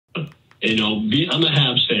And, I'm a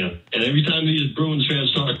Habs fan. And every time these Bruins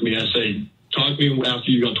fans talk to me, I say, talk to me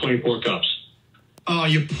after you got 24 cups. Oh,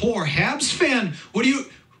 you poor Habs fan. Who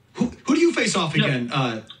do you face off again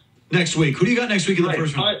next week? Who do you got next week in the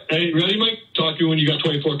first round? Hey, ready, Mike? Talk to me when you got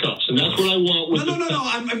 24 cups. And that's what I want. With No.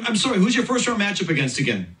 I'm sorry. Who's your first round matchup against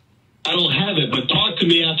again? I don't have it, but talk to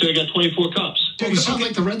me after I got 24 cups. Dude, you sound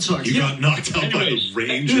like the Red Sox. You got knocked out by the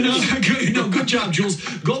Rangers. Good job, Jules.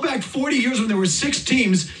 Go back 40 years when there were 6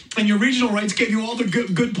 teams and your regional rights gave you all the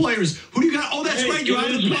good players. Who do you got? Oh, that's right. You're out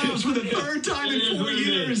of the playoffs for the third time in 4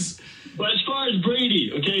 years. But as far as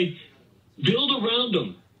Brady, okay, build around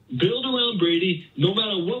him. Build around Brady. No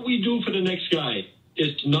matter what we do for the next guy,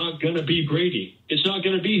 it's not going to be Brady. It's not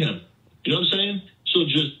going to be him. You know what I'm saying? So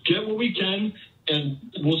just get what we can, and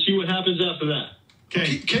we'll see what happens after that.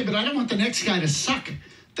 Okay, but I don't want the next guy to suck.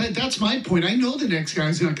 That's my point. I know the next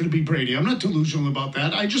guy's not going to be Brady. I'm not delusional about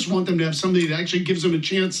that. I just want them to have somebody that actually gives them a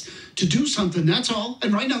chance to do something. That's all.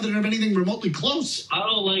 And right now, they don't have anything remotely close. I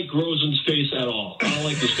don't like Rosen's face at all. I don't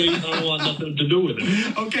like his face. I don't want nothing to do with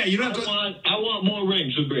it. Okay, you don't have to. I want more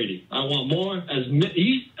rings with Brady. I want more.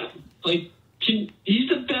 He's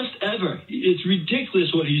the best ever. It's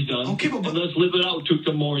ridiculous what he's done. Okay, but let's live it out to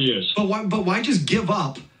some more years. But why just give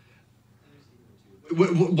up?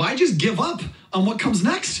 Why just give up on what comes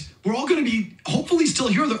next? We're all going to be hopefully still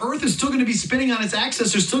here. The Earth is still going to be spinning on its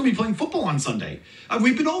axis. They're still going to be playing football on Sunday.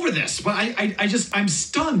 We've been over this, but I'm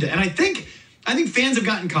stunned, and I think fans have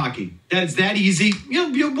gotten cocky. That it's that easy.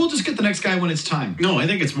 We'll just get the next guy when it's time. No, I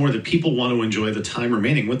think it's more that people want to enjoy the time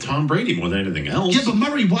remaining with Tom Brady more than anything else. Yeah, but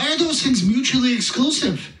Murray, why are those things mutually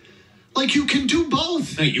exclusive? Like, you can do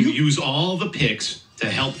both. Hey, you use all the picks to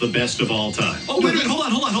help the best of all time. Oh, wait a minute. Hold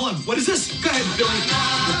on. What is this? Go ahead, Billy.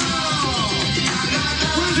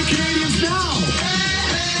 Where are the Canadians now?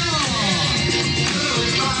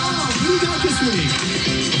 Who do we got this week?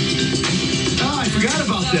 Oh, I forgot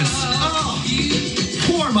about this. Oh,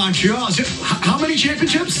 poor Montreal. How many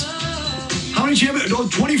championships? Oh,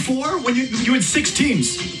 24? When you had 6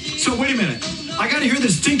 teams. So wait a minute. I got to hear the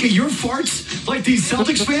stink of your farts like these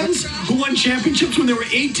Celtics fans who won championships when there were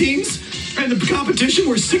 8 teams. And the competition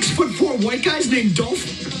were 6'4" white guys named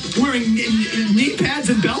Dolph wearing knee pads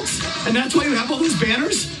and belts, and that's why you have all those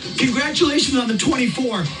banners. Congratulations on the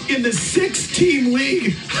 24 in the 6-team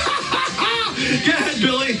league. Go ahead,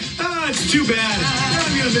 Billy. It's too bad.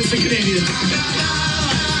 I'm gonna miss the Canadians.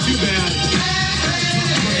 Too bad.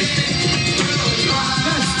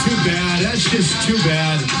 That's too bad. That's just too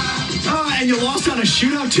bad. And you lost on a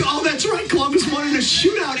shootout, too. Oh, that's right. Columbus won in a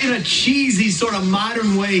shootout in a cheesy sort of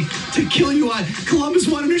modern way to kill you on. Columbus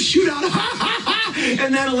won in a shootout.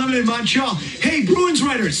 And that eliminated Montreal. Hey, Bruins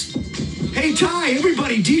writers. Hey, Ty,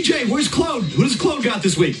 everybody. DJ, where's Claude? Who does Claude got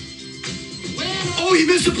this week? Oh, he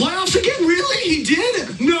missed the playoffs again? Really? He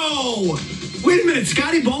did? No. Wait a minute.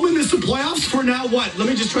 Scotty Bowman missed the playoffs for now what? Let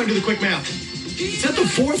me just try to do the quick math. Is that the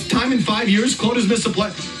 4th time in 5 years Claude has missed the play?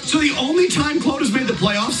 So the only time Claude has made the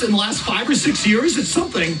playoffs in the last 5 or 6 years, it's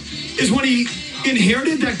something, is when he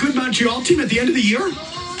inherited that good Montreal team at the end of the year?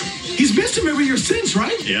 He's missed him every year since,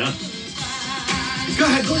 right? Yeah. Go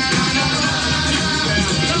ahead.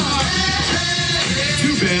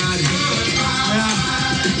 Too bad.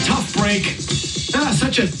 Tough break.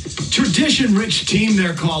 Such a tradition-rich team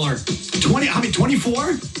there, caller.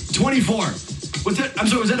 24? 24. Was that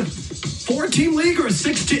a 4-team league or a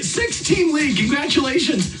 6-team league?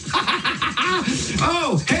 Congratulations.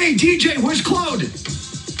 Oh, hey, DJ, where's Claude?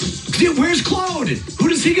 Where's Claude? Who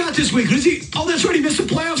does he got this week? Oh, that's right, he missed the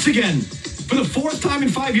playoffs again. For the 4th time in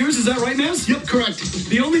 5 years, is that right, Maz? Yep, correct.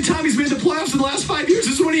 The only time he's made the playoffs in the last 5 years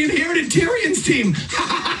is when he inherited Tyrion's team.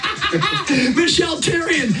 Michel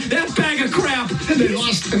Therrien, that bag of crap. And they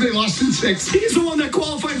lost in 6. He's the one that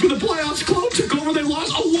qualified for the playoffs. Claude took over, they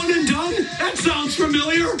lost. A 1 and done? That sounds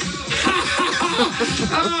familiar.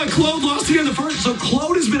 Claude lost again the first. So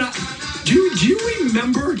Claude has been out. Do you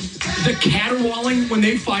remember the caterwauling when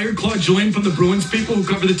they fired Claude Julien from the Bruins people who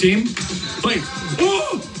cover the team? Like,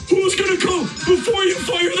 oh, who's going to go? Before you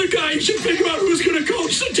fire the guy, you should figure out who's going to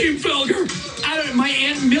coach the team, Felger. My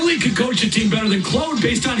Aunt Millie could coach a team better than Claude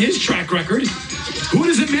based on his track record. Who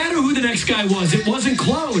does it matter who the next guy was? It wasn't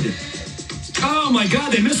Claude. Oh, my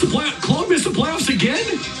God, they missed the playoffs. Claude missed the playoffs again?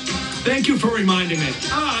 Thank you for reminding me.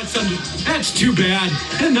 That's too bad.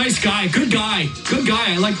 A nice guy. Good guy. Good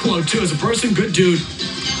guy. I like Claude, too. As a person, good dude.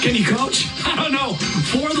 Can he coach? I don't know.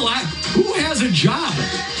 Who has a job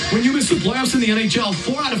when you miss the playoffs in the NHL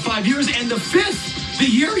 4 out of 5 years, and the 5th, the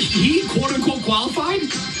year he, quote-unquote, qualified,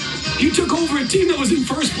 he took over a team that was in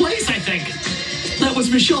first place, I think. That was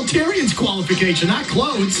Michel Therrien's qualification, not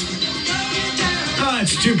Claude's. Oh,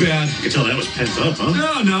 it's too bad. You can tell that was pent up, huh?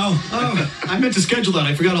 Oh, no. Oh, I meant to schedule that.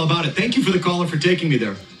 I forgot all about it. Thank you for the caller for taking me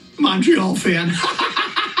there. Montreal fan.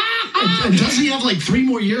 And does he have like 3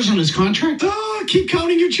 more years on his contract? Oh, keep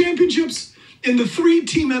counting your championships. In the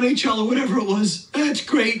 3-team NHL or whatever it was. That's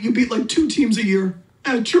great. You beat like 2 teams a year.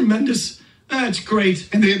 Tremendous. That's great.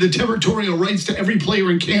 And they had the territorial rights to every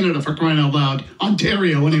player in Canada, for crying out loud.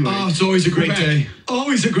 Ontario, anyway. Oh, it's always a great day.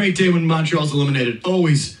 Always a great day when Montreal's eliminated.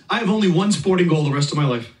 Always. I have only one sporting goal the rest of my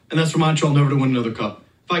life, and that's for Montreal never to win another cup.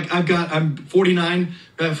 I'm 49.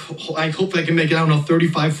 I hope I can make it, I don't know,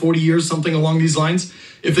 35, 40 years, something along these lines.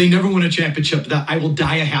 If they never win a championship, I will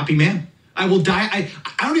die a happy man. I will die.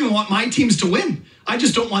 I don't even want my teams to win. I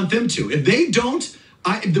just don't want them to. If they don't,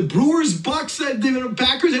 the Brewers, Bucks, the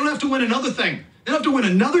Packers, they don't have to win another thing. They don't have to win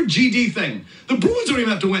another GD thing. The Bruins don't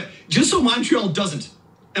even have to win, just so Montreal doesn't.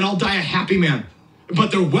 And I'll die a happy man. But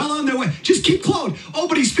they're well on their way. Just keep Claude. Oh,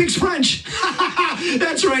 but he speaks French.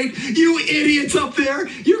 That's right. You idiots up there.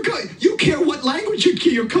 You care what language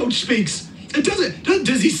your coach speaks. It doesn't.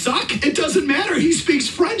 Does he suck? It doesn't matter. He speaks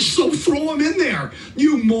French, so throw him in there.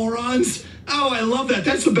 You morons. Oh, I love that.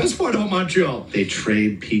 That's the best part about Montreal. They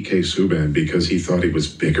trade PK Subban because he thought he was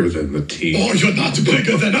bigger than the team. Oh, you're not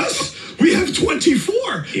bigger than us. We have 24.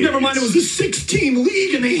 Idiots. Never mind, it was a 6-team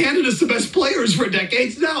league, and they handed us the best players for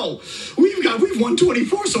decades. No, we've won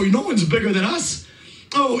 24, so no one's bigger than us.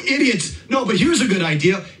 Oh, idiots. No, but here's a good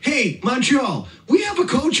idea. Hey, Montreal, we have a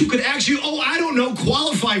coach who could actually,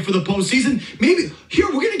 qualify for the postseason. Maybe, here,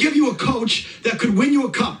 we're going to give you a coach that could win you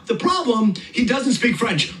a cup. The problem, he doesn't speak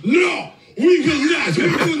French. No, we will not. We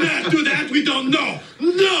will not do that. We don't know.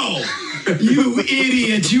 No. You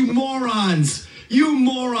idiots, you morons. You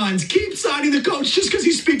morons. Keep signing the coach just because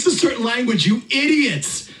he speaks a certain language, you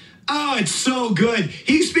idiots. Oh, it's so good.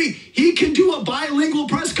 He can do a bilingual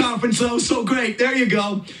press conference, though. So great. There you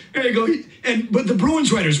go. There you go. But the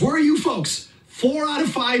Bruins writers, where are you folks? 4 out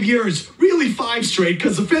of 5 years. Really 5 straight,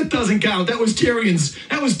 because the 5th doesn't count. That was Tyrion's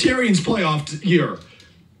playoff year.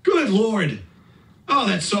 Good Lord. Oh,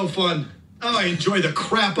 that's so fun. Oh, I enjoy the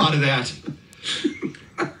crap out of that.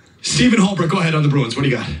 Stephen Holbrook, go ahead on the Bruins. What do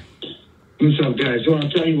you got? What's up, guys? Well, I'll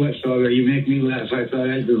tell you what, Felger, you make me laugh. I thought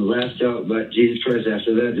I'd be the last out, but Jesus Christ,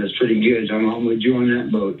 after that, that's pretty good. I'm with you on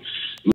that boat.